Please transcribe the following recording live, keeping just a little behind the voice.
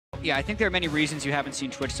Yeah, I think there are many reasons you haven't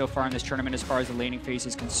seen Twitch so far in this tournament as far as the laning phase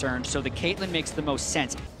is concerned. So the Caitlyn makes the most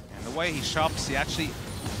sense. And the way he shops, he actually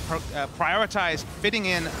prioritized fitting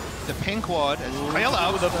in the pink ward as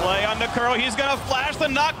Clearlove. The play on Kuro, he's gonna flash, the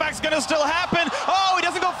knockback's gonna still happen. Oh, he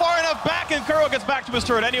doesn't go far enough back, and Kuro gets back to his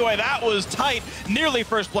turret anyway. That was tight, nearly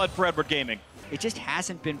first blood for Edward Gaming. It just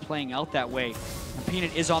hasn't been playing out that way.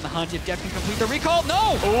 Peanut is on the hunt. If Deft can complete the recall,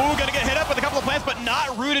 no! Ooh, gonna get hit up with a couple of plants, but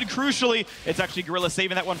not rooted crucially. It's actually Gorilla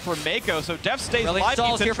saving that one for Meiko, so Deft stays live,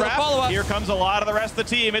 keeps it trapped. Here comes a lot of the rest of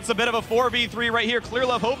the team. It's a bit of a 4v3 right here.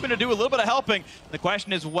 Clearlove hoping to do a little bit of helping. The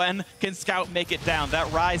question is, when can Scout make it down? That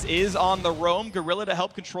Ryze is on the roam. Gorilla to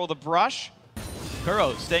help control the brush.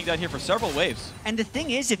 Kuro staying down here for several waves. And the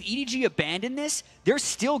thing is, if EDG abandon this, they're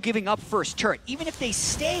still giving up first turret. Even if they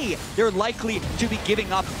stay, they're likely to be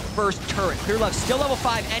giving up first turret. Clearlove still level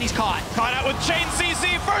 5, and he's caught. Caught out with Chain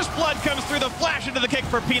CC. First blood comes through, the flash into the kick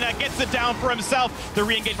for Peanut. Gets it down for himself. The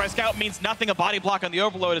re-engage by Scout means nothing. A body block on the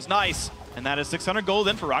overload is nice. And that is 600 gold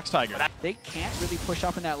in for ROX Tiger. They can't really push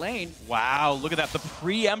up in that lane. Wow, look at that. The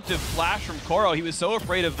preemptive flash from Kuro. He was so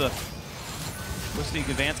afraid of the listening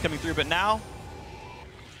advance coming through, but now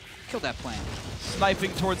Kill that plan.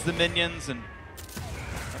 sniping towards the minions, and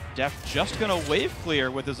Deft just gonna wave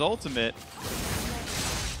clear with his ultimate.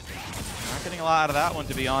 Not getting a lot out of that one,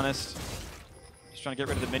 to be honest. Just trying to get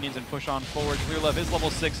rid of the minions and push on forward. Clearlove is level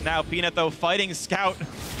 6 now. Peanut, though, fighting Scout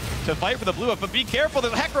to fight for the blue up, but be careful,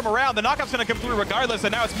 there's Hecarim around. The knockup's gonna come through regardless,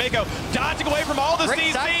 and now it's Meiko dodging away from all the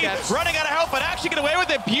CC, running out of help, but actually get away with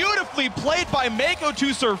it. Beautifully played by Meiko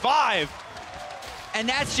to survive. And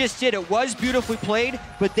that's just it. It was beautifully played,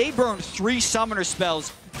 but they burned 3 summoner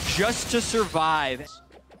spells just to survive.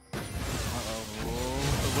 The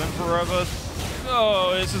whimper of us.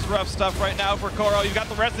 Oh, this is rough stuff right now for Kuro. You've got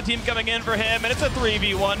the rest of the team coming in for him, and it's a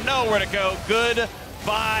 3v1. Nowhere to go.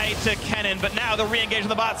 Goodbye to Kennen, but now the re-engage on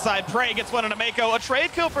the bot side. Prey gets one on a Meiko. A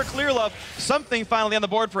trade kill for Clearlove. Something finally on the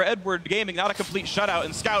board for Edward Gaming. Not a complete shutout,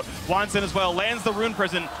 and Scout wants in as well. Lands the Rune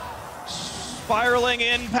Prison. Spiraling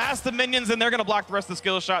in past the minions, and they're going to block the rest of the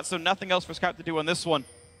skill shot, so nothing else for Scout to do on this one.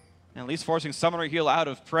 And at least forcing Summoner Heal out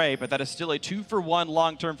of Prey, but that is still a 2-for-1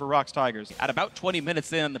 long-term for ROX Tigers. At about 20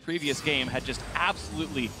 minutes in the previous game, had just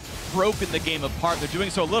absolutely broken the game apart. They're doing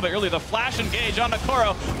so a little bit early. The flash engage on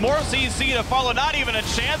Kuro. More CC to follow. Not even a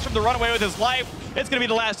chance from the runaway with his life. It's going to be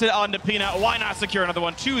the last hit on Peanut. Why not secure another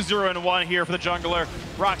one? 2-0-1 here for the jungler.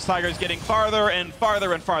 ROX Tigers getting farther and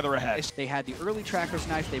farther and farther ahead. They had the early Tracker's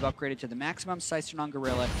Knife. They've upgraded to the maximum Siphon on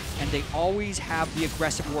Gorilla, and they always have the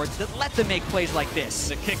aggressive wards that let them make plays like this.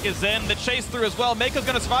 The kick is in. The chase through as well. Meiko's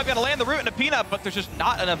going to survive. Going to land the root into Peanut, but there's just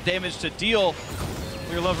not enough damage to deal.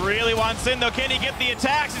 Clearlove really wants in, though. Can he get the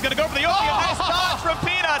attacks? He's going to go for the ulti. Nice dodge from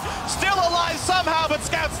Peanut. Still alive somehow, but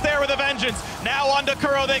Scout's there with a vengeance. Now on to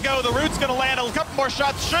Kuro they go. The root's going to land. A couple more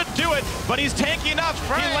shots should do it, but he's tanky enough.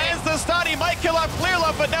 He lands the stun. He might kill off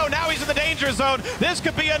Clearlove, but no, now he's in the danger zone. This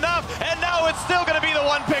could be enough, and no, it's still going to be the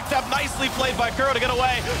one picked up. Nicely played by Kuro to get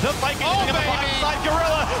away. The fight continuing on the bottom side.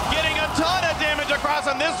 Gorilla getting a ton of damage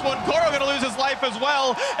across on this one. Kuro going to lose his life as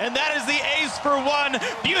well, and that is the ace for 1.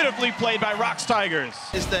 Beautifully played by ROX Tigers.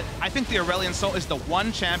 Is that I think the Aurelion Soul is the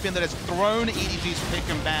one champion that has thrown EDG's pick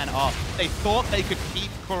and ban off. They thought they could keep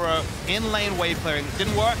Kuro in lane wave clearing. It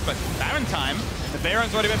didn't work, but Baron time. The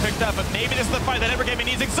Baron's already been picked up, but maybe this is the fight that Edward Gaming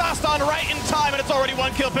needs. Exhaust on right in time, and it's already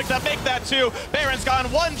 1 kill picked up. Make that 2. Baron's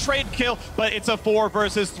gone, 1 trade kill, but it's a 4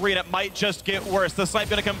 versus 3, and it might just get worse. The snipe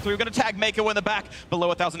gonna come through, gonna tag Meiko in the back, below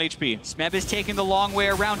 1,000 HP. Smeb is taking the long way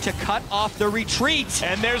around to cut off the retreat.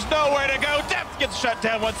 And there's nowhere to go. Deft gets shut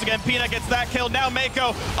down once again. Peanut gets that kill. Now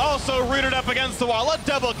Meiko also rooted up against the wall. A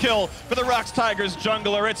double kill for the ROX Tigers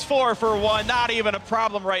jungler. It's 4-for-1, not even a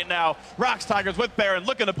problem right now. ROX Tigers with Baron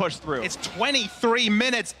looking to push through. It's 23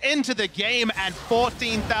 minutes into the game and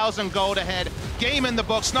 14,000 gold ahead. Game in the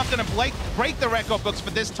books. Not going to break the record books for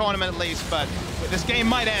this tournament at least, but this game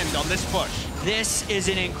might end on this push. This is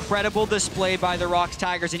an incredible display by the ROX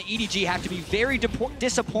Tigers, and EDG have to be very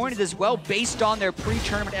disappointed as well based on their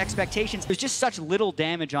pre-tournament expectations. There's just such little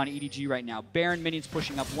damage on EDG right now. Baron minions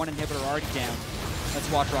pushing up, 1 inhibitor already down.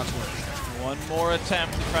 Let's watch ROX work. One more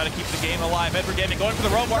attempt to try to keep the game alive. Edward Gaming going for the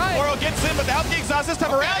roam ward. Kuro gets in without the exhaust this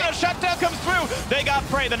time around. A shutdown comes through. They got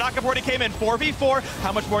Prey. The knockup already came in. 4v4.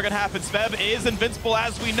 How much more gonna happen? Smeb is invincible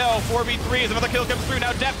as we know. 4v3 as another kill comes through.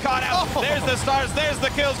 Now Deft caught out. There's the stars. There's the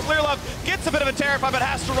kills. Clearlove gets a bit of a terrify, but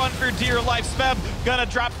has to run for dear life. Smeb gonna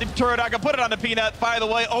drop the turret. I can put it on the Peanut. By the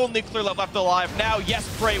way, only Clearlove left alive. Now, yes,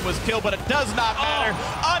 Prey was killed, but it does not matter.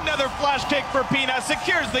 Another flash kick for Peanut.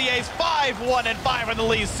 Secures the ace. 5-1 and 5 on the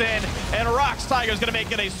Elise in. And ROX Tigers gonna make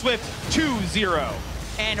it a swift 2-0.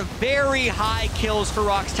 and very high kills for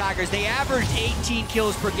ROX Tigers. They averaged 18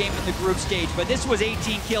 kills per game in the group stage, but this was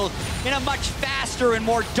 18 kills in a much faster and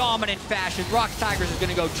more dominant fashion. ROX Tigers is going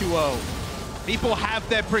to go 2-0. People have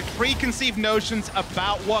their preconceived notions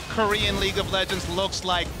about what Korean League of Legends looks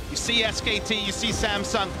like. You see SKT, you see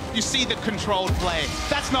Samsung, you see the controlled play.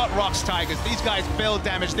 That's not ROX Tigers. These guys build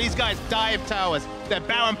damage. These guys dive towers. Their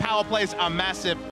Baron power plays are massive.